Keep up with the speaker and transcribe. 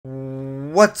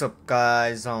What's up,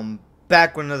 guys? I'm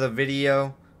back with another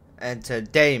video, and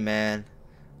today, man,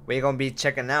 we're gonna be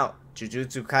checking out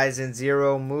Jujutsu Kaisen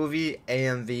 0 movie,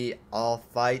 AMV, all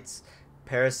fights,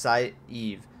 Parasite,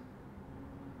 Eve.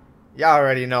 Y'all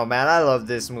already know, man, I love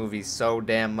this movie so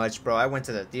damn much, bro. I went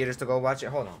to the theaters to go watch it.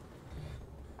 Hold on.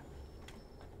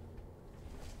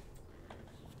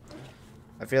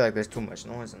 I feel like there's too much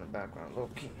noise in the background, low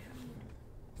key.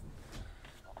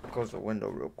 Close the window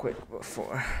real quick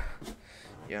before,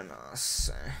 you know what I'm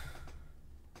saying.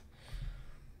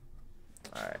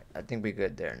 Alright, I think we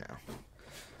good there now.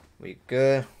 We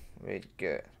good.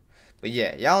 But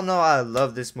yeah, y'all know I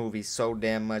love this movie so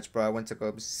damn much, bro. I went to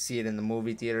go see it in the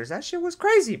movie theaters. That shit was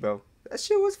crazy, bro. That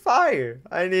shit was fire.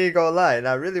 I ain't even gonna lie. And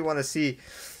I really want to see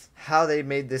how they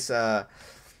made this AMV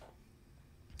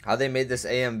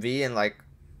and like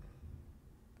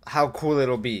how cool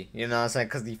it'll be, you know what I'm saying?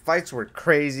 Because the fights were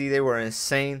crazy, they were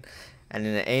insane, and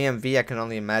in the AMV, I can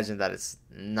only imagine that it's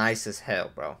nice as hell,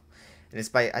 bro. And it's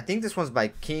by, I think this one's by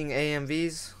King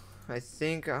AMVs, I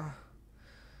think,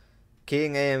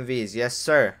 King AMVs, yes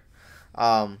sir.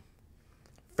 For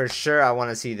sure, I want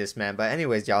to see this, man. But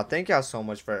anyways, y'all, thank y'all so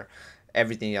much for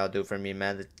everything y'all do for me,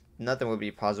 man. Nothing would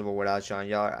be possible without y'all.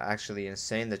 Y'all are actually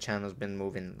insane. The channel's been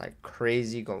moving like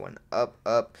crazy, going up,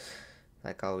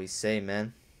 like I always say,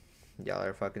 man. Y'all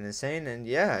are fucking insane. And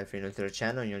yeah, if you're new to the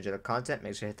channel and you enjoy the content,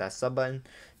 make sure to hit that sub button,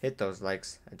 hit those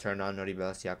likes, and turn on notification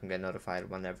bells so y'all can get notified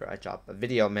whenever I drop a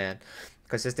video, man.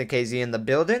 Consistent KZ in the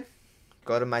building.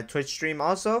 Go to my Twitch stream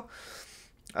also.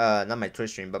 Not my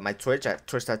Twitch stream, but my Twitch at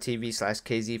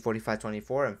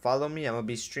twitch.tv/KZ4524, and follow me. I'm gonna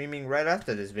be streaming right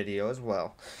after this video as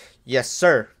well. Yes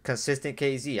sir, consistent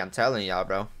KZ, I'm telling y'all,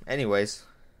 bro. Anyways,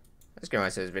 let's get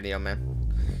right to this video, man.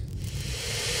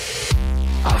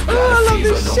 I've got a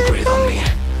fever, don't breathe on me.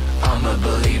 I'm a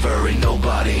believer in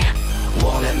nobody.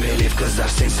 Won't let me live cause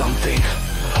I've seen something.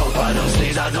 Hope I don't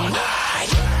sneeze, I don't die.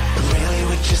 Really,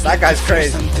 we just that guy's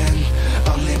crazy.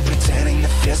 Only pretending to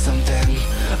feel something.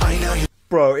 I know you.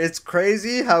 Bro, it's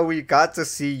crazy how we got to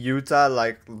see Utah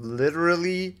like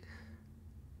literally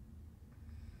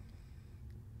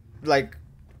like,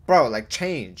 bro, like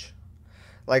change.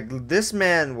 Like this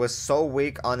man was so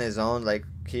weak on his own. Like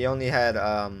he only had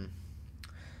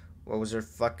what was her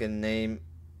fucking name?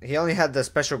 He only had the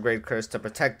special grade curse to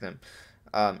protect him.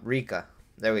 Rika.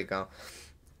 There we go.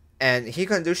 And he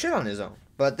couldn't do shit on his own.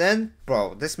 But then,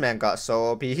 bro, this man got so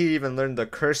OP. He even learned the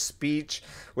curse speech,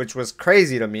 which was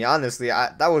crazy to me. Honestly,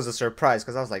 that was a surprise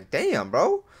because I was like, damn,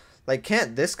 bro. Like,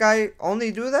 can't this guy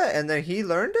only do that? And then he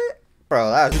learned it?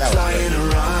 Bro, that was crazy.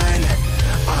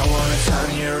 I wanna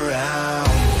turn you around.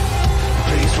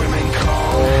 Please remain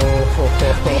calm.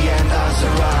 The end has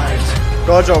arrived.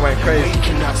 Gojo went crazy. We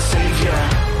cannot save you.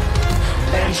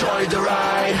 Enjoy the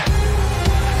ride.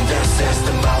 This is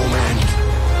the moment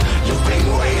you've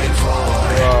been waiting for.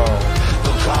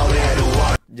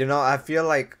 You know, I feel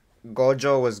like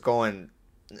Gojo was going.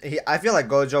 I feel like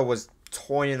Gojo was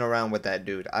toying around with that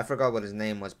dude. I forgot what his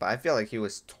name was, but I feel like he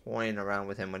was toying around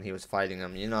with him when he was fighting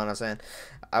him. You know what I'm saying?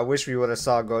 I wish we would have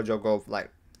saw Gojo go like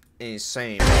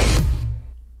insane.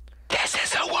 This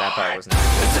is a war. That part was nice.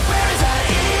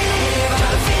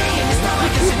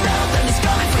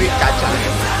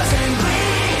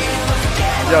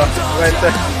 Yo, right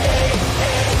there.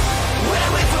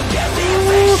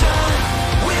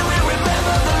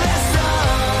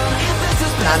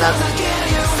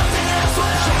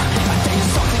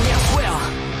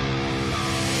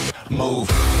 Move.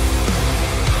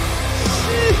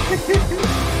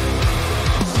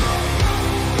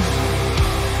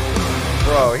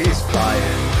 Bro, he's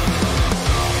fired.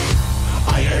 I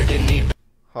heard it need.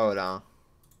 Hold on.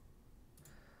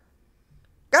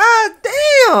 God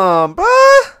damn, bro.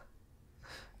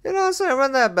 You know what I'm saying?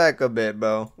 Run that back a bit,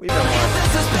 bro. We've been watching.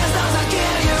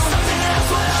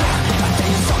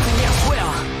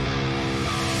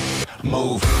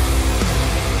 Move.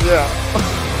 Yeah.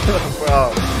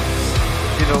 Bro.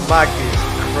 You know, Maki is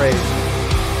crazy.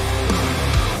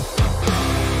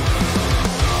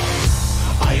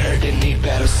 I heard they need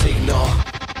better signal.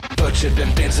 Butchered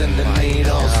them pins and the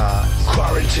needles.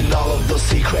 Quarantine all of those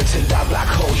secrets in that black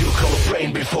hole you call a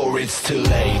brain before it's too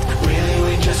late. Really,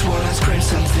 we just wanna scream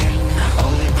something.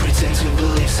 Only pretend to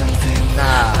believe something.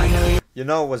 Nah. I know you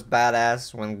know what was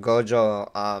badass when Gojo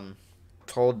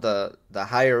told the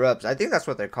higher ups, I think that's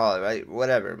what they call it, right?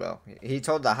 Whatever, bro. He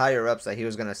told the higher ups that he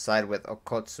was gonna side with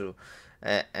Okotsu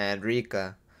and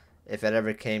Rika if it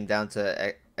ever came down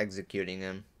to executing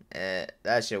him.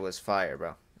 That shit was fire,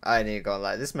 bro. I ain't gonna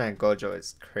lie, this man Gojo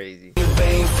is crazy. you're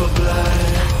paying for blood.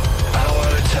 I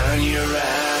wanna turn you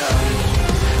around.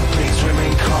 Please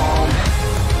remain calm.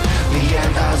 The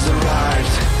end has arrived.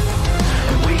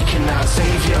 not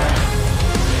savior.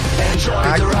 Enjoy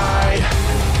the ride.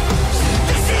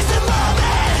 This is the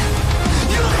moment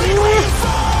you've been waiting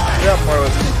for. That part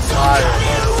was fire.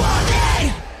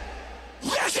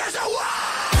 Yes, yes, I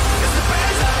want. It's the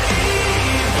Parasite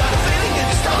Eve. Got a feeling in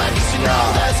the stomach. You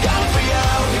know that's coming for you.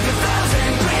 You can fast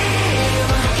and breathe.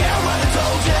 Look at what I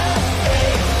told you. Hey,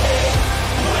 hey.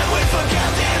 When we forget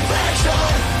the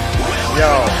infection, when we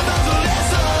remember the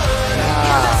lesson.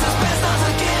 This is best not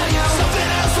to give you something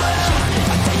else.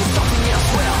 I tell you something else.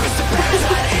 Well, it's the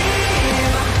Parasite Eve.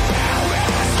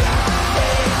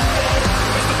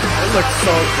 It looks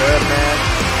so good, man.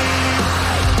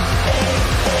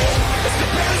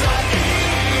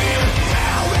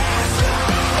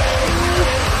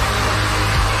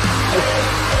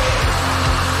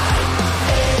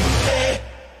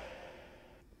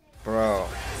 Bro,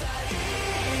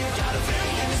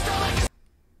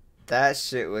 that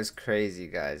shit was crazy,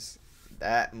 guys.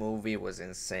 That movie was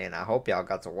insane. I hope y'all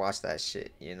got to watch that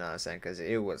shit, you know what I'm saying? Because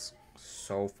it was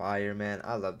so fire, man.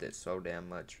 I loved it so damn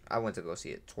much. I went to go see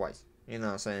it twice, you know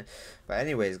what I'm saying? But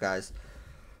anyways, guys,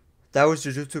 that was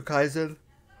Jujutsu Kaisen.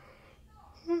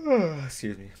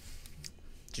 Excuse me.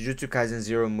 Jujutsu Kaisen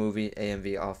Zero movie,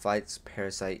 AMV All Fights,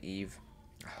 Parasite Eve.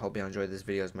 I hope y'all enjoyed this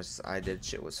video as much as I did.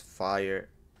 Shit was fire.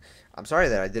 I'm sorry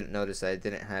that I didn't notice that I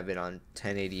didn't have it on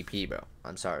 1080p, bro.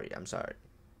 I'm sorry.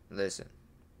 Listen,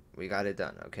 we got it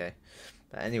done, okay?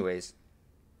 But anyways,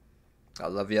 I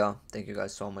love y'all. Thank you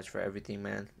guys so much for everything,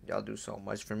 man. Y'all do so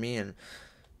much for me, and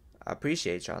I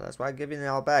appreciate y'all. That's why I'm giving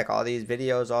y'all back. All these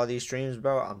videos, all these streams,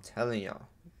 bro. I'm telling y'all.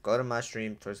 Go to my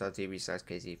stream,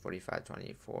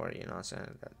 twitch.tv/KZ4524. You know what I'm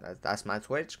saying? That's my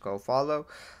Twitch. Go follow.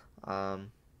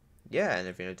 Yeah, and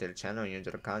if you're new to the channel and you're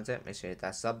into the content, make sure you hit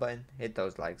that sub button, hit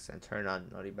those likes, and turn on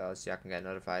NOTI bells so y'all can get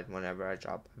notified whenever I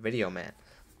drop a video, man.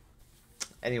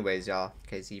 Anyways, y'all,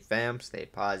 KZ fam, stay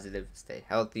positive, stay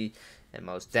healthy, and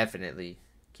most definitely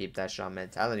keep that strong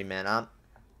mentality, man. I'm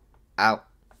out.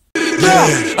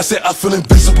 Yeah, I said I feel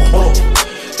invincible.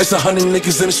 It's 100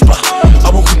 niggas in the spot. I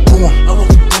won't keep going.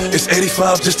 It's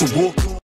 85 just to walk.